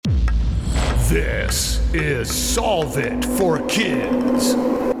This is Solve It for Kids.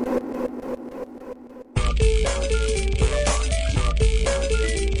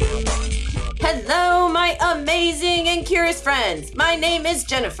 Hello, my amazing and curious friends. My name is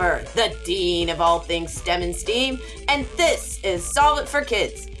Jennifer, the Dean of all things STEM and STEAM, and this is Solve It for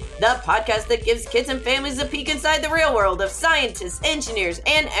Kids, the podcast that gives kids and families a peek inside the real world of scientists, engineers,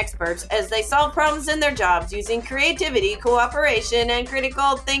 and experts as they solve problems in their jobs using creativity, cooperation, and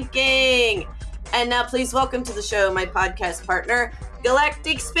critical thinking. And now please welcome to the show my podcast partner,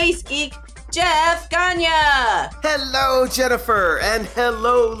 Galactic Space Geek, Jeff Gagne. Hello, Jennifer, and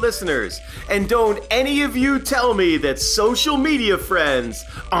hello, listeners. And don't any of you tell me that social media friends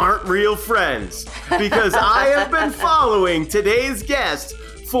aren't real friends, because I have been following today's guest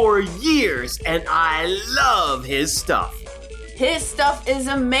for years, and I love his stuff. His stuff is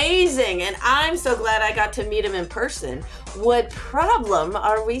amazing, and I'm so glad I got to meet him in person. What problem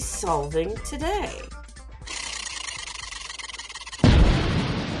are we solving today?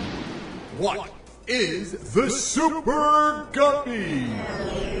 What is the Super Guppy?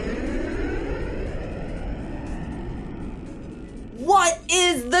 What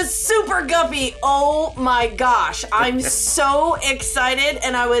is the Super Guppy? Oh my gosh, I'm so excited,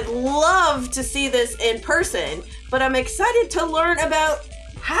 and I would love to see this in person, but I'm excited to learn about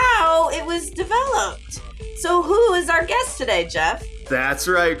how it was developed. So who is our guest today, Jeff? That's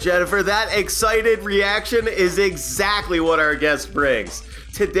right, Jennifer. That excited reaction is exactly what our guest brings.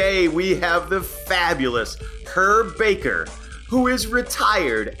 Today, we have the fabulous Herb Baker, who is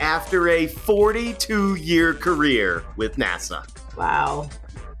retired after a 42-year career with NASA. Wow.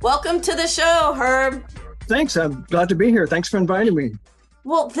 Welcome to the show, Herb. Thanks. I'm glad to be here. Thanks for inviting me.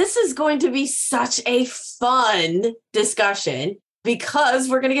 Well, this is going to be such a fun discussion because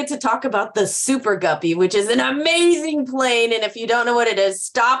we're going to get to talk about the Super Guppy, which is an amazing plane. And if you don't know what it is,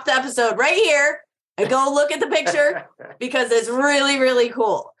 stop the episode right here and go look at the picture because it's really, really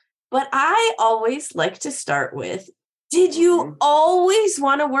cool. But I always like to start with, did you always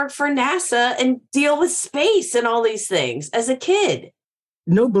want to work for NASA and deal with space and all these things as a kid?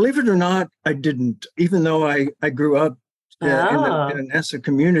 No, believe it or not, I didn't. Even though I grew up in the NASA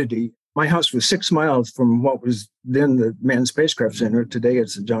community, my house was 6 miles from what was then the Manned Spacecraft Center. Today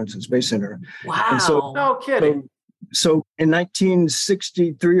it's the Johnson Space Center. Wow. And so, No kidding. So in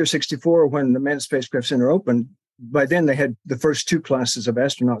 1963 or 64, when the Manned Spacecraft Center opened, by then they had the first two classes of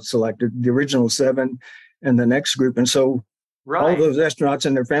astronauts selected, the original 7 and the next group. And so all those astronauts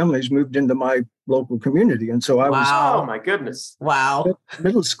and their families moved into my local community. And so I was Oh, my goodness. Wow.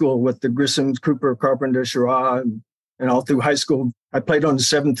 middle school with the Grissams, Cooper, Carpenter, Schirra, and all through high school. I played on the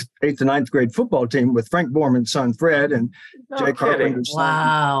 7th, 8th, and 9th grade football team with Frank Borman's son, Fred, and Jay Carpenter's son.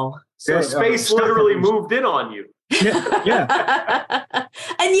 Wow. So space literally moved in on you. Yeah.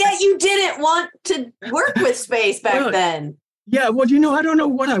 And yet you didn't want to work with space back then. Yeah, well, I don't know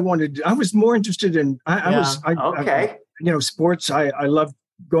what I wanted. I was more interested in, sports. I loved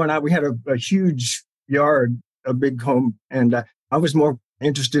going out. We had a huge yard, a big home, and I was more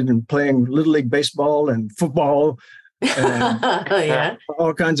interested in playing Little League baseball and football and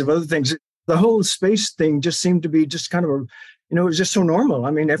all kinds of other things. The whole space thing just seemed to be just kind of it was just so normal.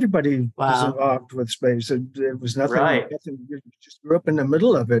 I mean, everybody was involved with space. It was nothing. You just grew up in the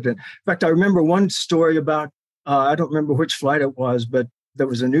middle of it. And in fact, I remember one story about, I don't remember which flight it was, but there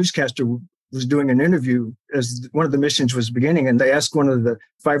was a newscaster who was doing an interview as one of the missions was beginning. And they asked one of the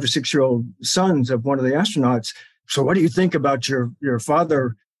 5 or 6-year-old sons of one of the astronauts, so what do you think about your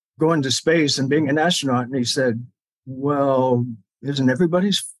father going to space and being an astronaut? And he said, well, isn't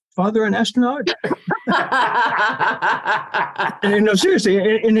everybody's father an astronaut? And seriously,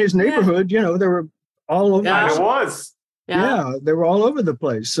 in his neighborhood, they were all over. Yeah, it was. Yeah, they were all over the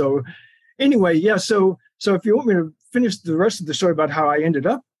place. So anyway, so if you want me to finish the rest of the story about how I ended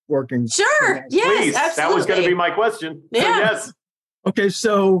up working. Sure. Yes, please. absolutely. That was going to be my question. Yeah. So yes. Okay.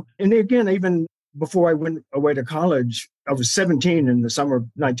 So, and again, even before I went away to college, I was 17 in the summer of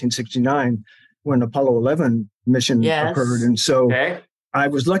 1969 when Apollo 11 mission occurred. And so I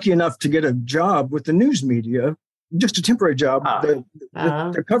was lucky enough to get a job with the news media, just a temporary job.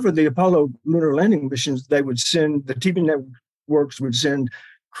 To cover the Apollo lunar landing missions, they would send, the TV networks would send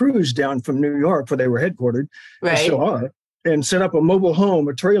crews down from New York, where they were headquartered, and set up a mobile home,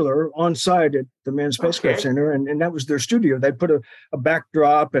 a trailer on site at the Manned Spacecraft Center. And that was their studio. They'd put a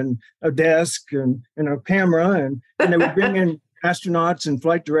backdrop and a desk and a camera, and they would bring in astronauts and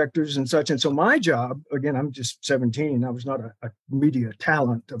flight directors and such. And so my job, again, I'm just 17. I was not a media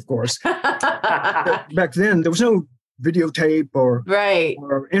talent, of course. Back then, there was no videotape or Right.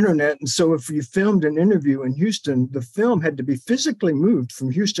 or internet. And so if you filmed an interview in Houston, the film had to be physically moved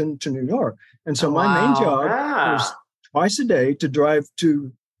from Houston to New York. And so my main job was twice a day to drive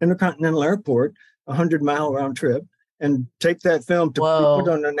to Intercontinental Airport, 100-mile round trip, and take that film to be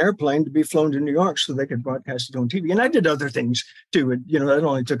put on an airplane to be flown to New York so they could broadcast it on TV. And I did other things too. You know, that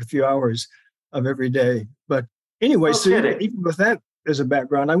only took a few hours of every day. But anyway, so even with that as a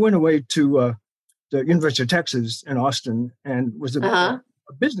background, I went away to the University of Texas in Austin and was a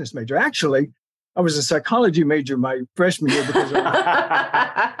business major. Actually, I was a psychology major my freshman year because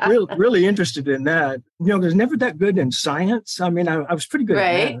I was really interested in that. You know, I was never that good in science. I mean, I was pretty good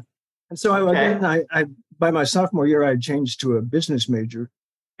at math. And so I by my sophomore year, I had changed to a business major.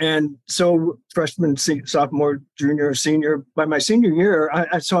 And so freshman, sophomore, junior, senior, by my senior year,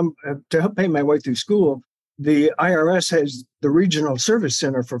 to help pay my way through school, the IRS has the regional service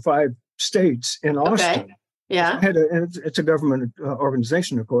center for 5 states in Austin. Okay. Yeah. It's a government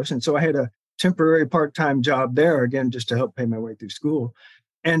organization, of course. And so I had a temporary part-time job there, again, just to help pay my way through school.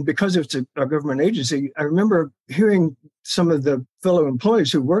 And because it's a government agency, I remember hearing some of the fellow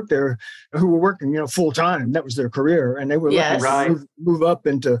employees who worked there, who were working, full time. That was their career, and they were looking to move up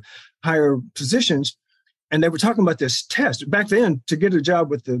into higher positions. And they were talking about this test. Back then, to get a job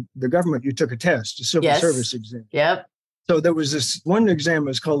with the government, you took a test, a civil service exam. Yep. So there was this one exam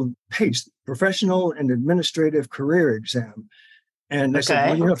was called PACE, Professional and Administrative Career Exam. And they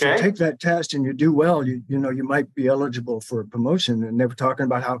said, well, if you take that test and you do well, you might be eligible for a promotion. And they were talking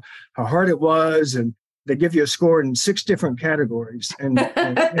about how hard it was. And they give you a score in 6 different categories. And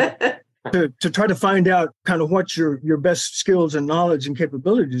to try to find out kind of what your best skills and knowledge and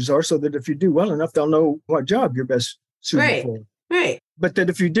capabilities are, so that if you do well enough, they'll know what job you're best suited for. Right. But that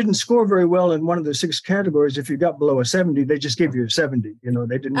if you didn't score very well in one of the 6 categories, if you got below a 70, they just gave you a 70.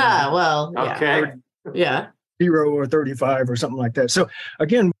 They didn't. Yeah. 0 or 35 or something like that. So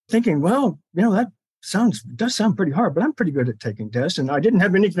again, thinking, well, that does sound pretty hard, but I'm pretty good at taking tests. And I didn't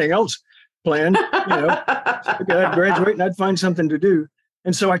have anything else planned. I'd graduate and I'd find something to do.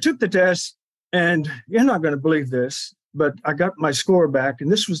 And so I took the test, and you're not going to believe this, but I got my score back.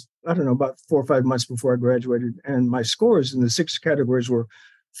 And this was, I don't know, about 4 or 5 months before I graduated. And my scores in the 6 categories were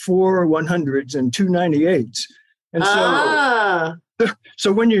 4 100s and 2 98s. And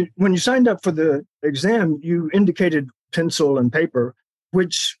so when you signed up for the exam, you indicated pencil and paper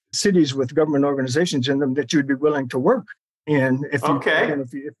which cities with government organizations in them that you'd be willing to work in if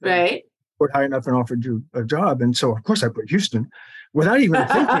you scored high enough and offered you a job. And so, of course, I put Houston without even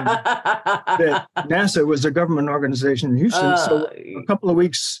thinking that NASA was a government organization in Houston. So a couple of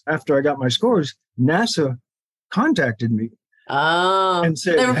weeks after I got my scores, NASA contacted me. And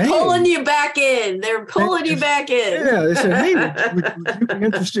said, they're pulling you back in. They're pulling you back in. Yeah, they said, hey, would you be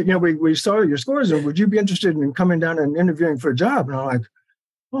interested? We saw your scores, and would you be interested in coming down and interviewing for a job? And I'm like,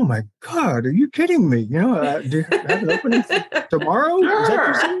 oh my God, are you kidding me? Do you have an opening tomorrow?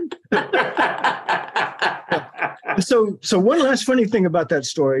 Sure. Is that what So one last funny thing about that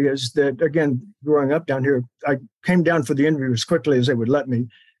story is that, again, growing up down here, I came down for the interview as quickly as they would let me.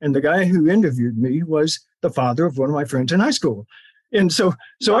 And the guy who interviewed me was the father of one of my friends in high school. And so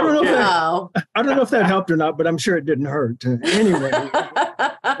I don't know if that helped or not, but I'm sure it didn't hurt. Anyway,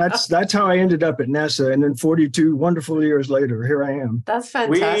 that's how I ended up at NASA. And then 42 wonderful years later, here I am. That's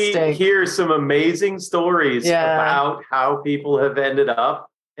fantastic. We hear some amazing stories about how people have ended up,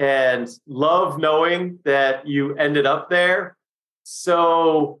 and love knowing that you ended up there.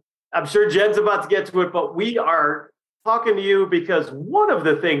 So I'm sure Jen's about to get to it, but we are talking to you because one of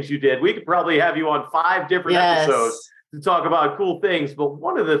the things you did, we could probably have you on 5 different episodes to talk about cool things, but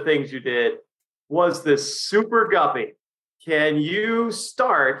one of the things you did was this Super Guppy. Can you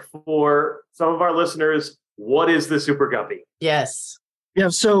start for some of our listeners? What is the Super Guppy? Yes. Yeah,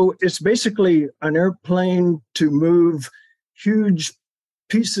 so it's basically an airplane to move huge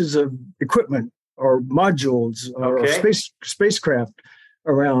pieces of equipment or modules or spacecraft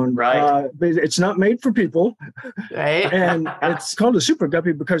around. Right. It's not made for people. Right. And it's called a Super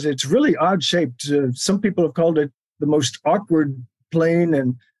Guppy because it's really odd shaped. Some people have called it the most awkward plane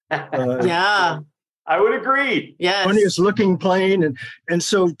and I would agree. Yes. Funniest looking plane. And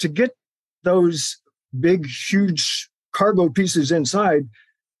so to get those big, huge cargo pieces inside,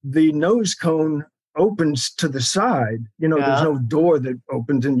 the nose cone opens to the side. There's no door that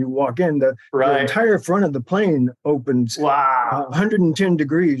opens and you walk in. The entire front of the plane opens 110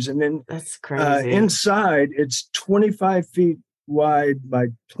 degrees. And then that's crazy. Inside, it's 25 feet wide by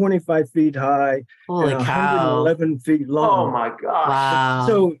 25 feet high. Holy and cow. 111 feet long. Oh my gosh.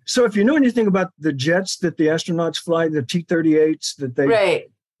 Wow. So if you know anything about the jets that the astronauts fly, the T-38s that they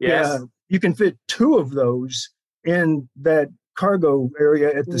Right. Yes. you can fit 2 of those in that cargo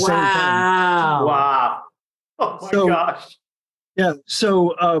area at the same time. Wow. Oh my gosh. Yeah.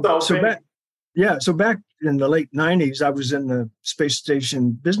 So big. so back in the late 90s, I was in the space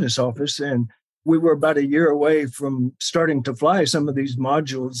station business office, and we were about a year away from starting to fly some of these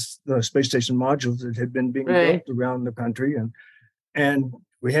modules, the space station modules that had been being built around the country. And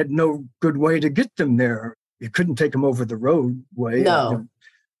we had no good way to get them there. You couldn't take them over the roadway. No.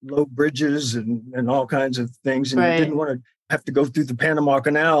 Low bridges and all kinds of things. And you didn't want to have to go through the Panama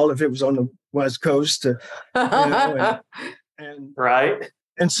Canal if it was on the West Coast. And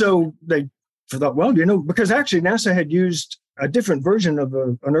so they thought, well, because actually NASA had used a different version of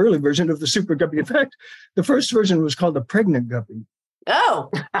an early version of the Super Guppy. In fact, the first version was called the Pregnant Guppy. Oh.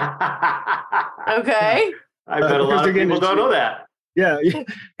 Okay. I bet a lot of people don't know that. Yeah.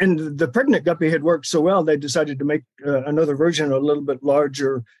 And the Pregnant Guppy had worked so well, they decided to make another version a little bit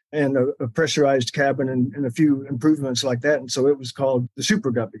larger and a pressurized cabin and a few improvements like that. And so it was called the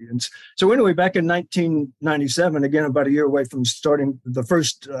Super Guppy. And so anyway, back in 1997, again, about a year away from starting, the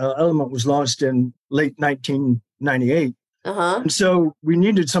first element was launched in late 1998. And so we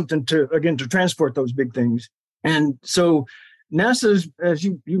needed something to transport those big things. And so NASA's, as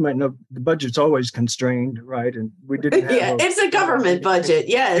you might know, the budget's always constrained, right? And we didn't have it's a government budget,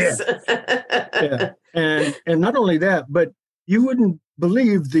 yes. And not only that, but you wouldn't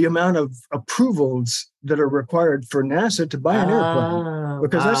believe the amount of approvals that are required for NASA to buy an airplane,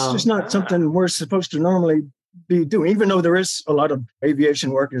 because that's just not something we're supposed to normally be doing, even though there is a lot of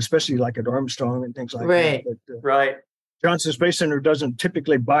aviation work, especially like at Armstrong and things like that. But, Johnson Space Center doesn't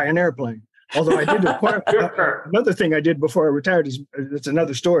typically buy an airplane. Although I did acquire another thing I did before I retired it's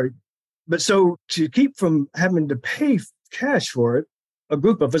another story. But so to keep from having to pay cash for it, a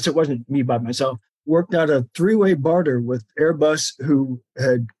group of us, it wasn't me by myself, worked out a three-way barter with Airbus, who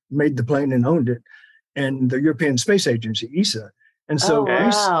had made the plane and owned it, and the European Space Agency, ESA. And so,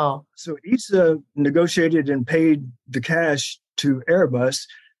 ESA negotiated and paid the cash to Airbus.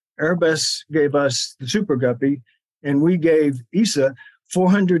 Airbus gave us the Super Guppy, and we gave ESA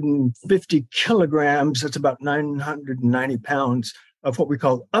 450 kilograms, that's about 990 pounds of what we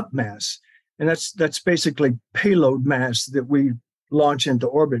call up mass. And that's basically payload mass that we launch into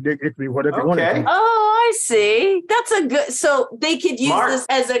orbit. It could be whatever you want to do. Oh, I see. That's a good, so they could use this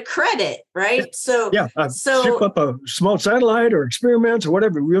as a credit, right? So ship up a small satellite or experiments or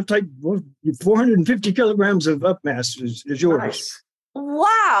whatever. We'll take 450 kilograms of up mass is yours. Nice.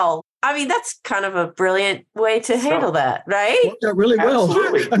 Wow. I mean, that's kind of a brilliant way to handle that, right? Worked out really well.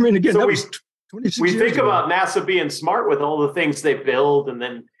 Absolutely. I mean, again, so that was 26 we years think ago. about NASA being smart with all the things they build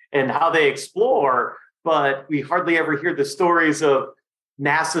and how they explore, but we hardly ever hear the stories of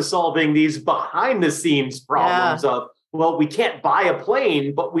NASA solving these behind the scenes problems of, well, we can't buy a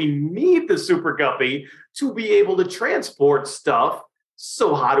plane, but we need the Super Guppy to be able to transport stuff.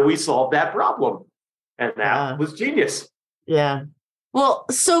 So how do we solve that problem? And that was genius. Yeah. Well,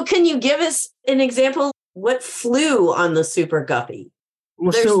 so can you give us an example? What flew on the Super Guppy?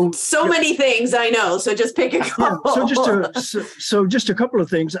 Well, There's so many things I know, so just pick a couple. So just a couple of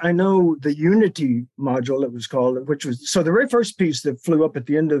things. I know the Unity module, it was called, which was, so the very first piece that flew up at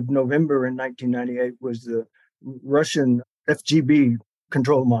the end of November in 1998 was the Russian FGB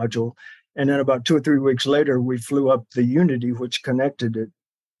control module. And then about 2 or 3 weeks later, we flew up the Unity, which connected it.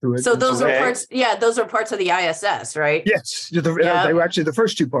 So those are parts, those are parts of the ISS, right? Yes, they were actually the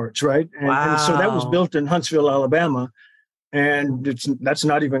first two parts, right? And so that was built in Huntsville, Alabama, and that's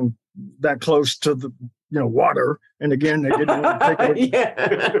not even that close to the water. And again, they didn't want to take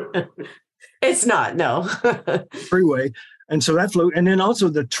it. It's not, no. Freeway, and so that flew, and then also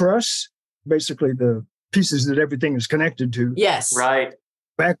the truss, basically the pieces that everything is connected to. Yes, right.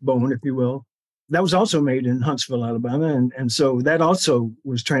 Backbone, if you will. That was also made in Huntsville, Alabama. And so that also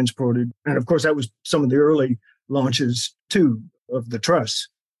was transported. And of course, that was some of the early launches, too, of the truss,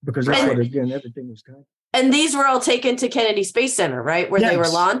 because that's what, again, everything was connected. And these were all taken to Kennedy Space Center, right? Where they were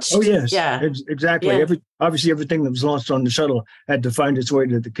launched? Oh, yes. Yeah. Exactly. Yeah. Obviously, everything that was launched on the shuttle had to find its way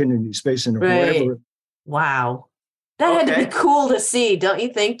to the Kennedy Space Center. Right. Wow. That had to be cool to see, don't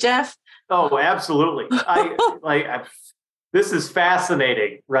you think, Jeff? Oh, absolutely. This is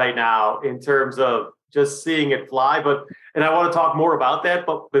fascinating right now in terms of just seeing it fly. And I want to talk more about that.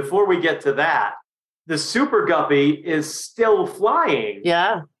 But before we get to that, the Super Guppy is still flying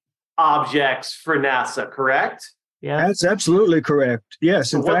objects for NASA, correct? Yeah, that's absolutely correct.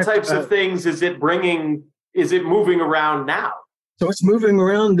 Yes. So what types of things is it bringing? Is it moving around now? So it's moving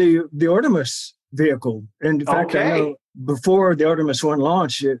around the Artemis vehicle. And in fact, I know before the Artemis 1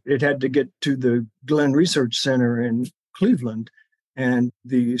 launch, it had to get to the Glenn Research Center in Cleveland, and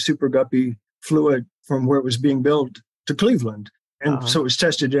the Super Guppy flew it from where it was being built to Cleveland. And so it was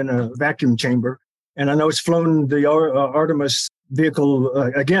tested in a vacuum chamber. And I know it's flown the Artemis vehicle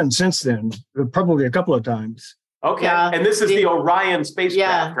again since then, probably a couple of times. Okay. Yeah, and this is the Orion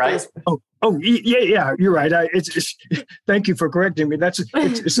spacecraft, right? Yeah, you're right. Thank you for correcting me.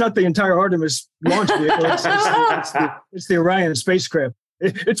 It's not the entire Artemis launch vehicle. It's the Orion spacecraft.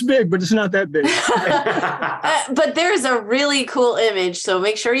 It's big, but it's not that big. But there's a really cool image. So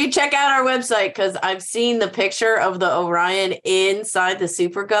make sure you check out our website, because I've seen the picture of the Orion inside the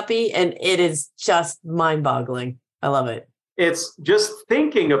Super Guppy, and it is just mind-boggling. I love it. It's just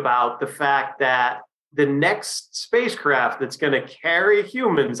thinking about the fact that the next spacecraft that's going to carry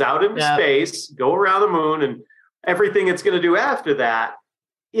humans out into space, go around the moon, and everything it's going to do after that,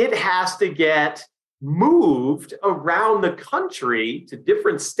 it has to get moved around the country to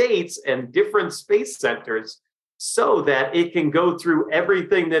different states and different space centers so that it can go through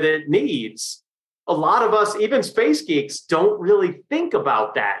everything that it needs. A lot of us, even space geeks, don't really think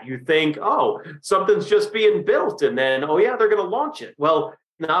about that. You think, oh, something's just being built, and then, oh yeah, they're going to launch it. Well,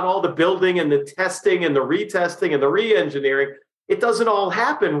 not all the building and the testing and the retesting and the re-engineering, it doesn't all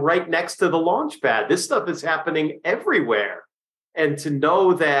happen right next to the launch pad. This stuff is happening everywhere. And to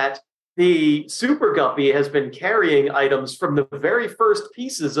know that the Super Guppy has been carrying items from the very first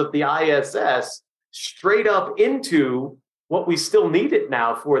pieces of the ISS straight up into what we still need it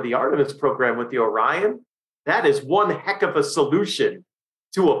now for the Artemis program with the Orion, that is one heck of a solution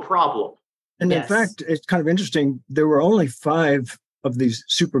to a problem. And in fact, it's kind of interesting. There were only 5 of these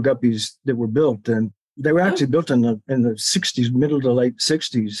Super Guppies that were built, and they were actually built in the 60s, middle to late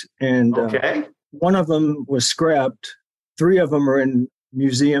 60s. And one of them was scrapped. 3 of them are in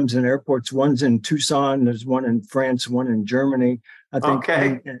museums and airports. One's in Tucson. There's one in France, one in Germany, I think.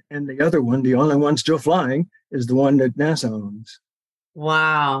 And the other one, the only one still flying, is the one that NASA owns.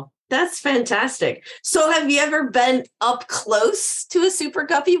 Wow. That's fantastic. So have you ever been up close to a Super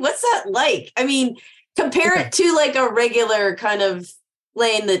Guppy? What's that like? I mean, compare it to like a regular kind of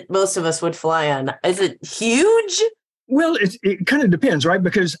plane that most of us would fly on. Is it huge? Well, it kind of depends, right?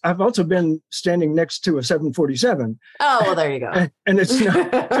 Because I've also been standing next to a 747. Oh, well, there you go. And it's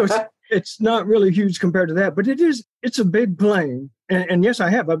not, so it's not really huge compared to that, but it's a big plane. And yes, I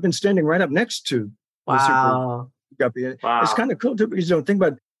have. I've been standing right up next to the Super Guppy. Wow. It's kind of cool too, because you don't think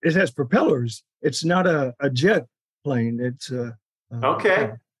about it. It has propellers. It's not a jet plane. It's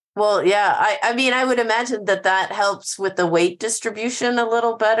okay. Well, yeah. I mean, I would imagine that helps with the weight distribution a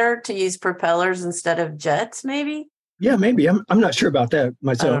little better to use propellers instead of jets, maybe. Yeah, maybe. I'm not sure about that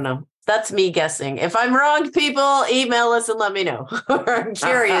myself. I don't know. That's me guessing. If I'm wrong, people, email us and let me know. I'm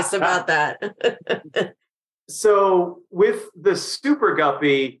curious about that. So with the Super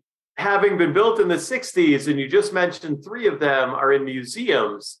Guppy having been built in the 60s, and you just mentioned 3 of them are in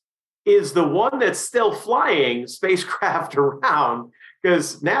museums, is the one that's still flying spacecraft around,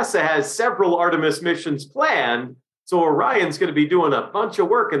 because NASA has several Artemis missions planned. So Orion's going to be doing a bunch of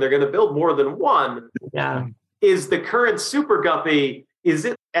work, and they're going to build more than one. Yeah. Is the current Super Guppy, is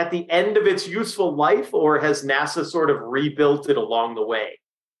it at the end of its useful life, or has NASA sort of rebuilt it along the way?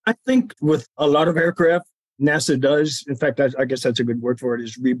 I think with a lot of aircraft, NASA does. In fact, I guess that's a good word for it,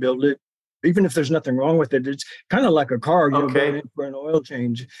 is rebuild it. Even if there's nothing wrong with it, it's kind of like a car, going in for an oil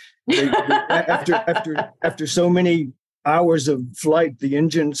change. After so many hours of flight, the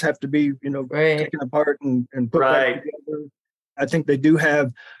engines have to be, taken apart and put back together. I think they do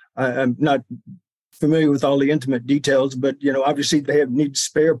have, I'm not familiar with all the intimate details, but obviously they need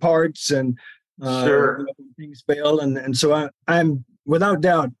spare parts and things fail, and so I'm without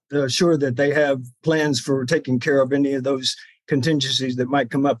doubt sure that they have plans for taking care of any of those contingencies that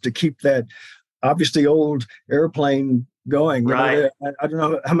might come up to keep that obviously old airplane going. I don't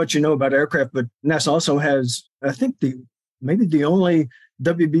know how much you know about aircraft, but NASA also has, I think, maybe the only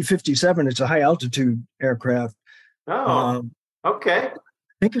WB-57. It's a high altitude aircraft. Okay.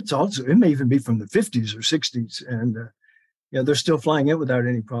 I think it may even be from the 50s or 60s. And they're still flying it without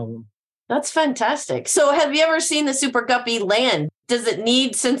any problem. That's fantastic. So have you ever seen the Super Guppy land? Does it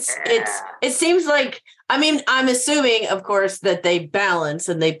need, since it seems like, I mean, I'm assuming, of course, that they balance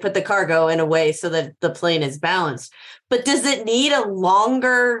and they put the cargo in a way so that the plane is balanced. But does it need a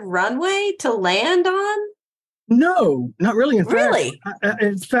longer runway to land on? No, not really. In Really?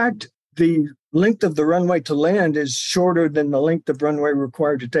 fact, the length of the runway to land is shorter than the length of runway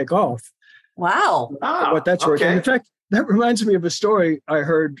required to take off. Wow. What that's worth. And in fact, that reminds me of a story I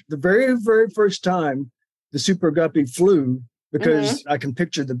heard the very, very first time the Super Guppy flew, because I can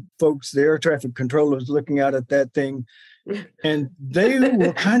picture the folks, the air traffic controllers, looking out at that thing, and they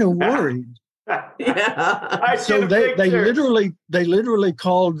were kind of worried Yeah. So they literally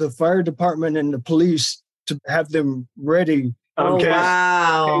called the fire department and the police to have them ready. Oh, Okay.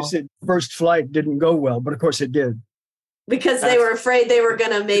 wow. In case the first flight didn't go well, but of course it did. Because they were afraid they were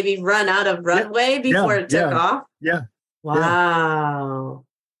going to maybe run out of runway before it took off? Yeah. Wow.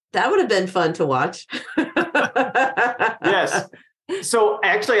 That would have been fun to watch. Yes. So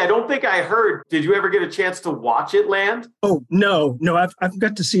actually, I don't think I heard. Did you ever get a chance to watch it land? Oh, no. I've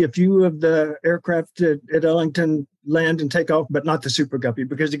got to see a few of the aircraft at Ellington land and take off, but not the Super Guppy,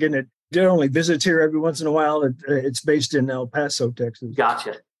 because again, it only visits here every once in a while. It's based in El Paso, Texas.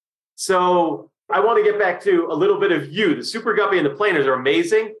 Gotcha. So I want to get back to a little bit of you. The Super Guppy and the planers are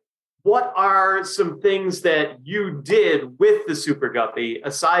amazing. What are some things that you did with the Super Guppy,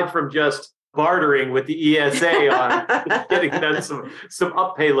 aside from just bartering with the ESA on getting done some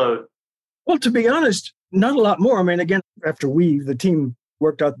up payload? Well, to be honest, not a lot more. I mean, again, after the team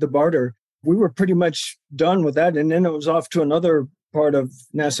worked out the barter, we were pretty much done with that. And then it was off to another part of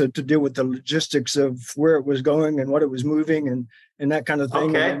NASA to deal with the logistics of where it was going and what it was moving and that kind of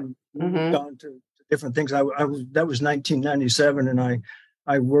thing. Okay. And gone to different things. That was 1997, and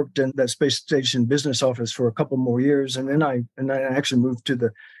I worked in that space station business office for a couple more years, and then I actually moved to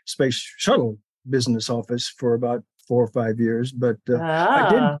the space shuttle business office for about 4 or 5 years. But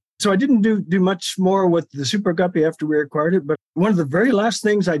I didn't do much more with the Super Guppy after we acquired it. But one of the very last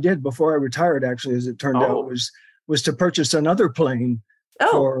things I did before I retired, actually, as it turned out, was to purchase another plane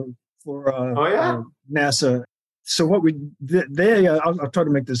for NASA. So what I'll try to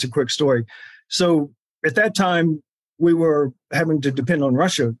make this a quick story. So at that time, we were having to depend on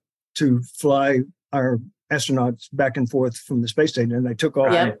Russia to fly our astronauts back and forth from the space station. And they took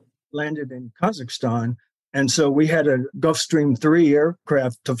off and landed in Kazakhstan. And so we had a Gulfstream 3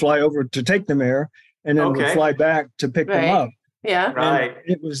 aircraft to fly over to take them there, and then we'd fly back to pick them up. Yeah. Right. And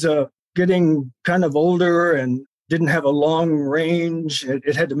it was getting kind of older and didn't have a long range.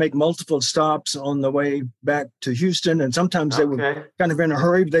 It had to make multiple stops on the way back to Houston. And sometimes they were kind of in a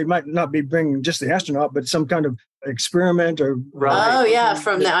hurry. They might not be bringing just the astronaut, but some kind of experiment or... Oh, yeah,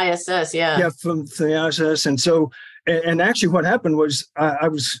 from the ISS, Yeah, from the ISS. And so, and actually what happened was I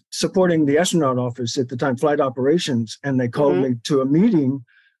was supporting the astronaut office at the time, flight operations, and they called me to a meeting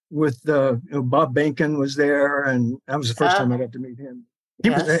with Bob Behnken was there, and that was the first time I got to meet him. He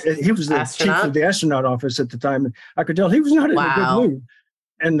was the chief of the astronaut office at the time. And I could tell he was not in a good mood.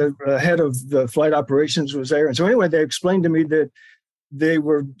 And the head of the flight operations was there. And so anyway, they explained to me that they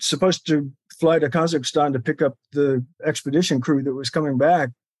were supposed to fly to Kazakhstan to pick up the expedition crew that was coming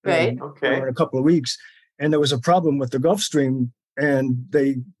back in a couple of weeks. And there was a problem with the Gulfstream, and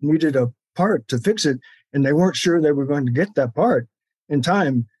they needed a part to fix it. And they weren't sure they were going to get that part in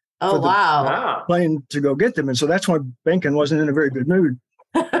time for the plane to go get them. And so that's why Behnken wasn't in a very good mood.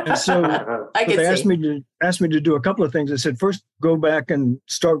 And so they asked me to do a couple of things. They said, first, go back and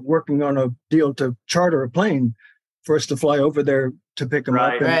start working on a deal to charter a plane for us to fly over there to pick them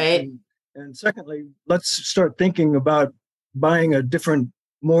up. And secondly, let's start thinking about buying a different,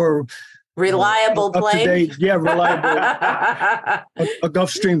 more reliable plane. Reliable. a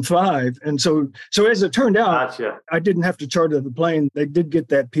Gulfstream 5. And so as it turned out, I didn't have to charter the plane. They did get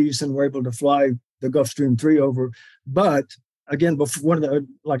that piece and were able to fly the Gulfstream 3 over. But again, one of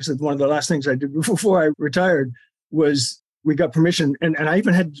the last things I did before I retired was we got permission, and I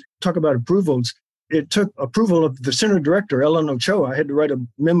even had to talk about approvals. It took approval of the center director, Ellen Ochoa. I had to write a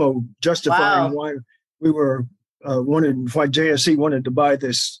memo justifying why we were why JSC wanted to buy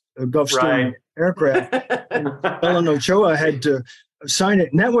this Gulfstream aircraft. And Ellen Ochoa had to sign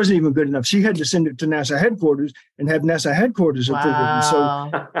it, and that wasn't even good enough. She had to send it to NASA headquarters and have NASA headquarters approve it. And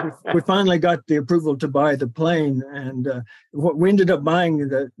so we finally got the approval to buy the plane, and what we ended up buying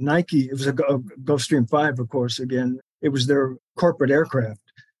the Nike. It was a Gulfstream 5, of course. Again, it was their corporate aircraft.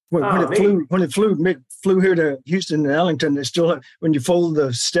 When it flew here to Houston and Ellington, it still had, when you fold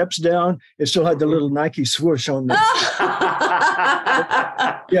the steps down, it still had the little Nike swoosh on there.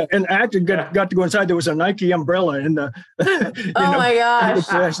 And I actually got to go inside. There was a Nike umbrella in the. My gosh!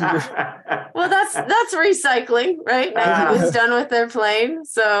 Well, that's recycling, right? Nike was done with their plane,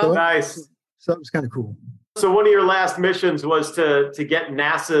 so nice. So it was kind of cool. So one of your last missions was to get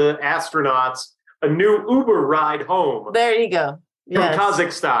NASA astronauts a new Uber ride home. There you go. From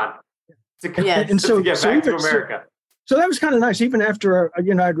Kazakhstan to get back to America. So that was kind of nice. Even after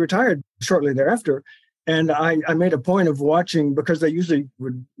I'd retired shortly thereafter, and I made a point of watching, because they usually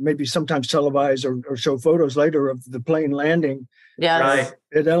would maybe sometimes televise or show photos later of the plane landing at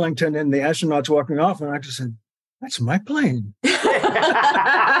Ellington and the astronauts walking off, and I just said, "That's my plane."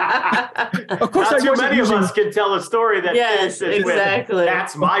 Of course, Not too many of us can tell a story that yes, exactly.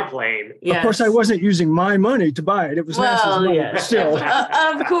 That's my plane. Yes. Of course, I wasn't using my money to buy it. It was NASA's money. Yeah. But still.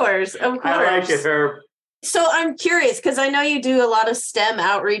 Of course. I like it, Herb. So I'm curious because I know you do a lot of STEM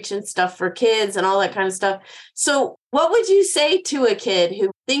outreach and stuff for kids and all that kind of stuff. So what would you say to a kid who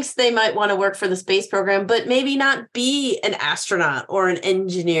thinks they might want to work for the space program, but maybe not be an astronaut or an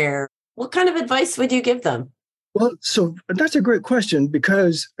engineer? What kind of advice would you give them? Well, so that's a great question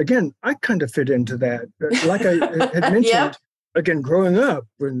because, again, I kind of fit into that. Like I had mentioned, Yep. Again, growing up,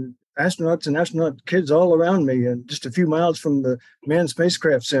 when astronauts and astronaut kids all around me and just a few miles from the Manned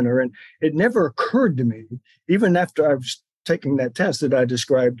Spacecraft Center. And it never occurred to me, even after I was taking that test that I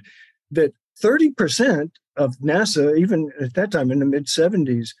described, that 30% of NASA, even at that time in the mid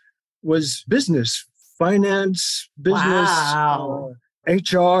 70s, was business, finance, business, Wow.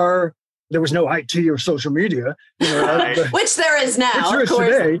 HR. There was no IT or social media, Which there is now, Which there of is course,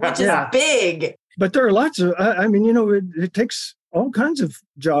 today. which Yeah. is big. but there are lots of, I mean, it takes all kinds of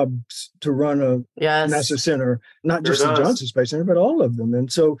jobs to run a Yes. NASA center, not Sure just the does. Johnson Space Center, but all of them.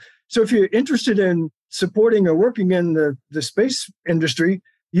 And so if you're interested in supporting or working in the space industry,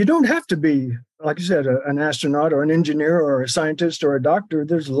 you don't have to be, like you said, an astronaut or an engineer or a scientist or a doctor.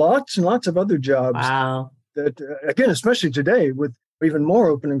 There's lots and lots of other jobs Wow. that, again, especially today with even more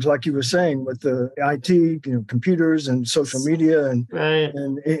openings, like you were saying, with the IT, computers and social media and Right.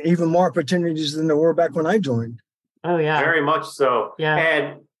 even more opportunities than there were back when I joined. Oh, yeah. Very much so. Yeah.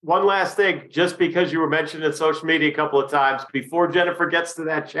 And one last thing, just because you were mentioning social media a couple of times, before Jennifer gets to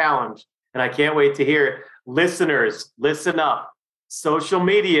that challenge, and I can't wait to hear it, listeners, listen up. Social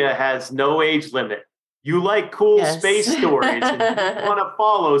media has no age limit. You like cool Yes. space stories, and you want to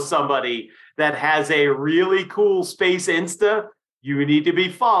follow somebody that has a really cool space Insta, you need to be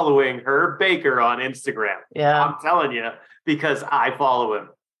following Herb Baker on Instagram. Yeah. I'm telling you, because I follow him.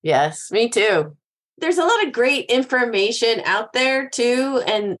 Yes, me too. There's a lot of great information out there too.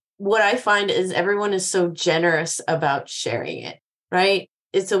 And what I find is everyone is so generous about sharing it, right?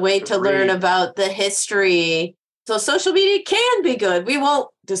 It's a way to learn Agreed. about the history. So social media can be good. We won't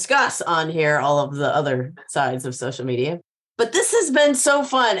discuss on here all of the other sides of social media. But this has been so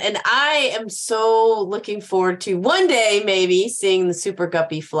fun. And I am so looking forward to one day maybe seeing the Super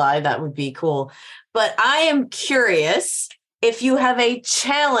Guppy fly. That would be cool. But I am curious if you have a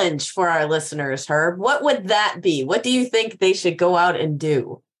challenge for our listeners, Herb. What would that be? What do you think they should go out and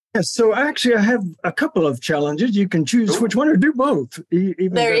do? Yes, so actually I have a couple of challenges. You can choose which one or do both.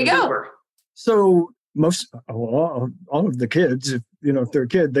 Even There you better. go. So all of the kids, if they're a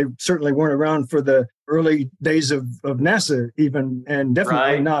kid, they certainly weren't around for the early days of NASA even, and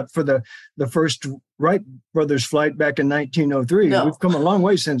definitely Right. not for the first Wright brothers flight back in 1903. No. We've come a long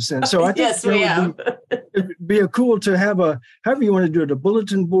way since then. So I think Yes, we have. it'd be a cool to have however you want to do it, a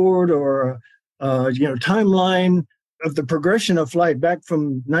bulletin board or timeline of the progression of flight back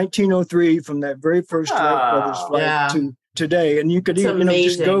from 1903, from that very first Wright brothers flight Yeah. to today. And you could It's even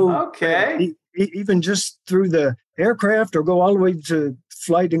just amazing. go Okay. even just through the aircraft or go all the way to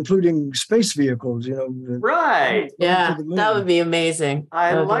flight, including space vehicles, Right. Yeah, to the moon. that would be amazing.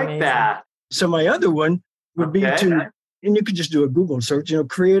 I That would be like amazing. that. So my other one would be Okay. and you could just do a Google search,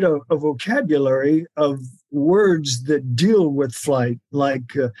 create a vocabulary of words that deal with flight,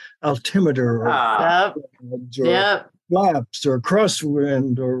 like altimeter or Ah, flaps or Yep. flaps or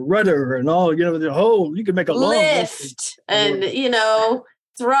crosswind or rudder and all, the whole, you could make a long list. Lift and,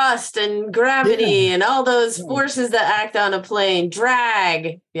 thrust and gravity and all those forces that act on a plane, drag.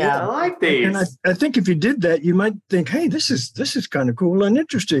 I Yeah. like these. And I think if you did that, you might think, hey, this is kind of cool and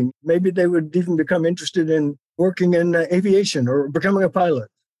interesting. Maybe they would even become interested in working in aviation or becoming a pilot.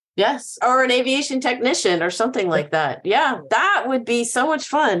 Yes. Or an aviation technician or something like that. Yeah. That would be so much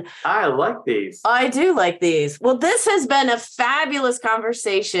fun. I like these. I do like these. Well, this has been a fabulous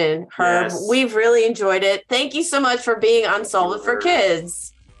conversation, Herb. Yes. We've really enjoyed it. Thank you so much for being on Solve It for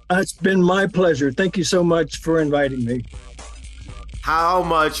Kids. It's been my pleasure. Thank you so much for inviting me. How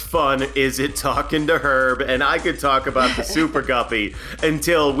much fun is it talking to Herb? And I could talk about the Super Guppy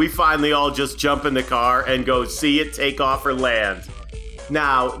until we finally all just jump in the car and go see it take off or land.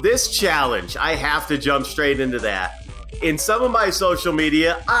 Now, this challenge, I have to jump straight into that. In some of my social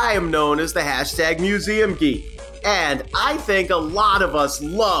media, I am known as the hashtag Museum Geek. And I think a lot of us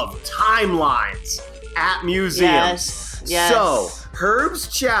love timelines at museums. Yes. So, Herb's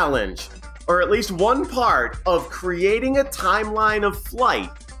challenge, or at least one part of creating a timeline of flight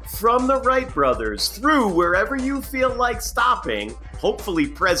from the Wright brothers through wherever you feel like stopping, hopefully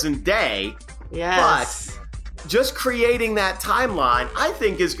present day. Yes. just creating that timeline, I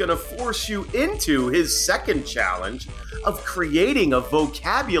think, is going to force you into his second challenge of creating a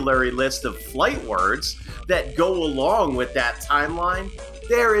vocabulary list of flight words that go along with that timeline.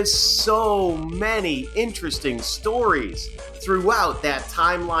 There is so many interesting stories throughout that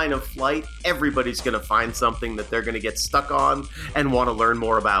timeline of flight. Everybody's going to find something that they're going to get stuck on and want to learn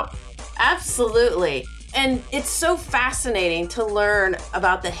more about. Absolutely. And it's so fascinating to learn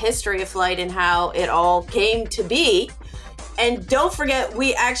about the history of flight and how it all came to be. And don't forget,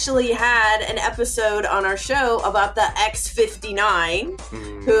 we actually had an episode on our show about the X-59,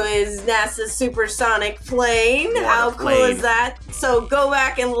 who is NASA's supersonic plane. How cool is that? So go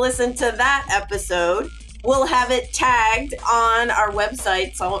back and listen to that episode. We'll have it tagged on our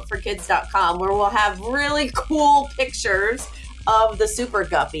website, solveitforkids.com, where we'll have really cool pictures of the Super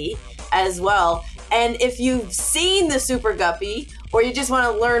Guppy as well. And if you've seen the Super Guppy, or you just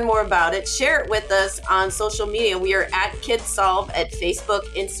want to learn more about it, share it with us on social media. We are at KidsSolve at Facebook,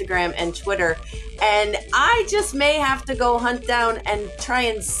 Instagram, and Twitter. And I just may have to go hunt down and try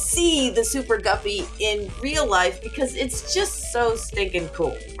and see the Super Guppy in real life because it's just so stinking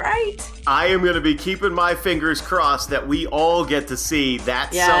cool, right? I am going to be keeping my fingers crossed that we all get to see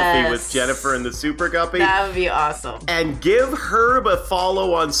that selfie with Jennifer and the Super Guppy. That would be awesome. And give Herb a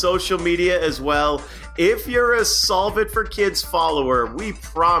follow on social media as well. If you're a Solve It for Kids follower, we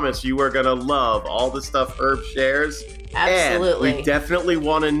promise you are going to love all the stuff Herb shares. Absolutely. And we definitely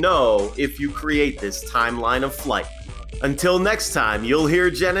want to know if you create this timeline of flight. Until next time, you'll hear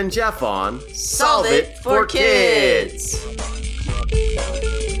Jen and Jeff on Solve It for Kids.